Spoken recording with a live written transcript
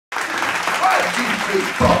2, 3,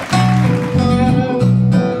 4.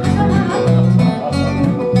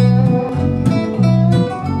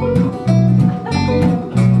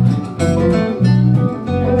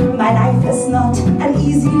 Not an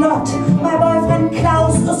easy lot. My boyfriend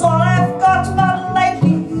Klaus is all I've got, but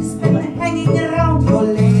lately he's been hanging around your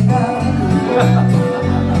Lena.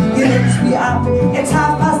 He lifts me up, it's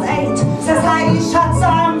 8:30, says hi, shuts,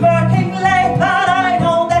 I'm working late, but I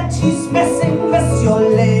know that he's missing Miss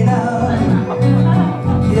Yolena.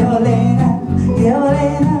 Yolena,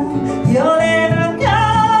 Yolena, Yolena,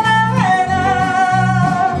 Yolena.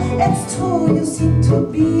 It's true, you seem to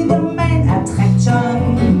be the main attraction.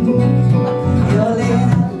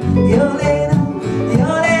 Yolena, Yolena,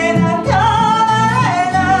 Yolena,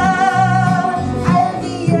 Yolena. I'll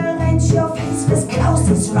rearrange your face with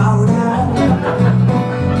Klaus's router.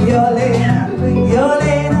 Yolena,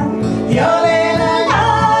 Yolena, Yolena,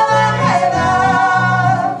 Yolena.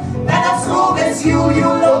 When I'm through with you, you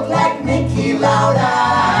look like Mickey Lauda.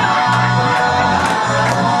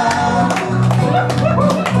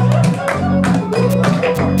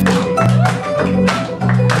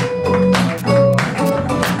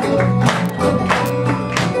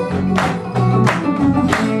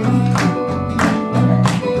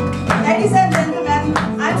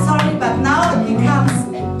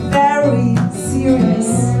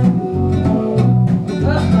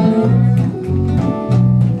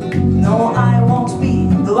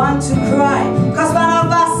 To cry, 'cause one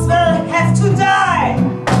of us will have to die.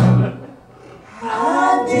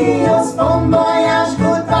 Adios, bon voyage,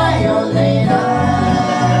 goodbye, Yolena.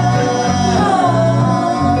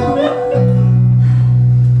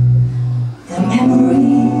 The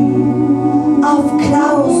memory of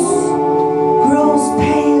Klaus grows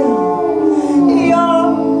pale. You're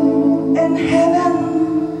in heaven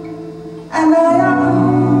and I am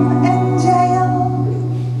in jail,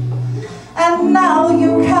 and now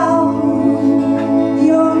you come.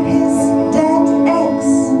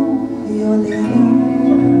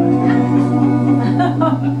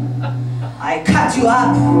 I cut you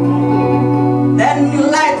up, then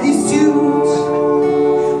lightly stewed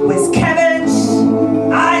with cabbage.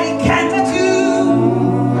 I decanted you,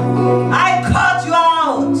 I caught you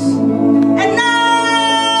out, and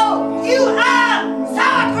now you are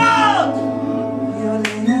sauerkraut.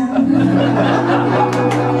 Yolena.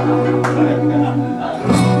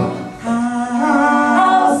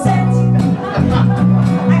 Howzat?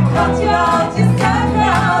 I caught you out, you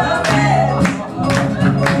sauerkraut of it.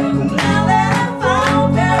 Now that I found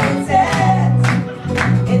where it's at,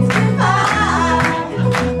 it's goodbye.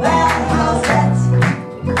 Well, Howzat?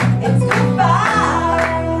 It's goodbye.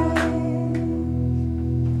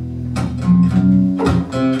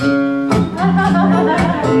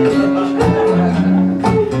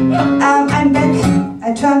 I'm back.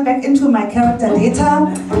 I turned back into my character later.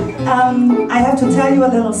 I have to tell you a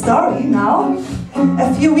little story now.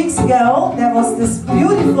 A few weeks ago, there was this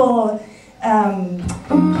beautiful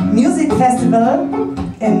music festival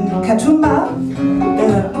in Katoomba,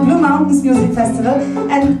 the Blue Mountains Music Festival,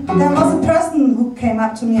 and there was a person who came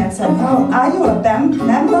up to me and said, "Oh, are you a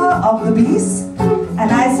member of the Beez?"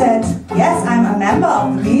 And I said, "Yes, I'm a member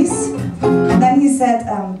of the Beez." And then he said,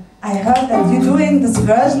 "I heard that you're doing this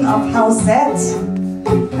version of Howzat."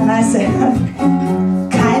 And I said,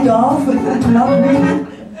 "Kind of, not really."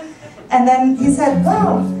 And then he said,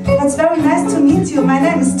 "Oh, that's very nice to meet you. My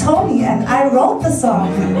name is Tony and I wrote the song."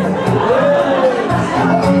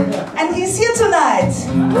 And he's here tonight.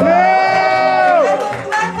 I would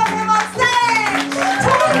welcome him on stage.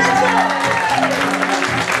 Tony Mitchell.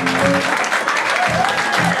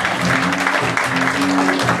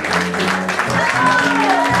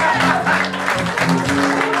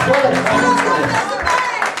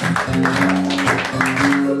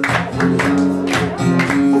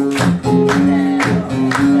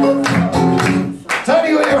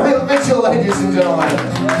 Tony Mitchell, ladies and gentlemen.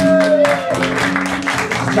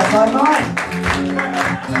 Just like mine.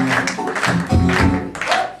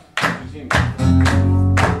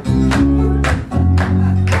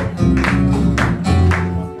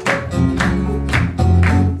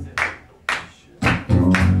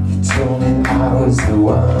 You told me I was the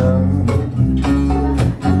one,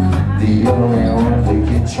 the only one to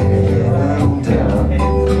get you down.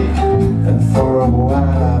 And for a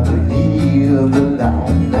while I believed the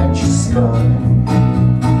lie that you spun.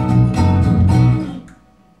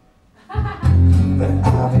 But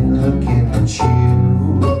I've been looking at you